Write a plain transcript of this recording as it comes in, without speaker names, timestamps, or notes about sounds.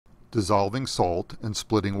dissolving salt and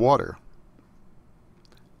splitting water.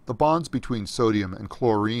 The bonds between sodium and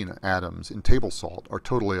chlorine atoms in table salt are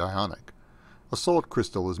totally ionic. A salt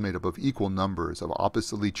crystal is made up of equal numbers of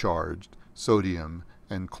oppositely charged sodium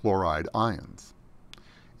and chloride ions.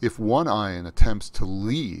 If one ion attempts to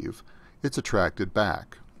leave, it's attracted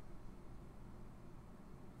back.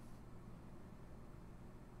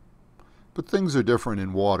 But things are different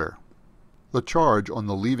in water. The charge on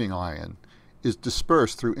the leaving ion is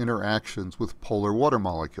dispersed through interactions with polar water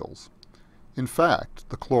molecules. In fact,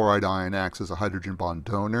 the chloride ion acts as a hydrogen bond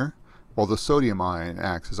donor, while the sodium ion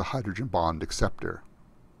acts as a hydrogen bond acceptor.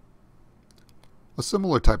 A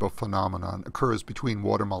similar type of phenomenon occurs between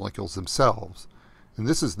water molecules themselves, and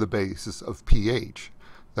this is the basis of pH,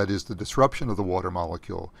 that is, the disruption of the water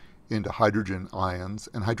molecule into hydrogen ions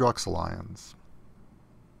and hydroxyl ions.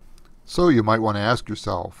 So you might want to ask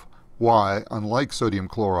yourself, why, unlike sodium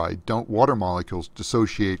chloride, don't water molecules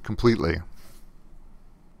dissociate completely?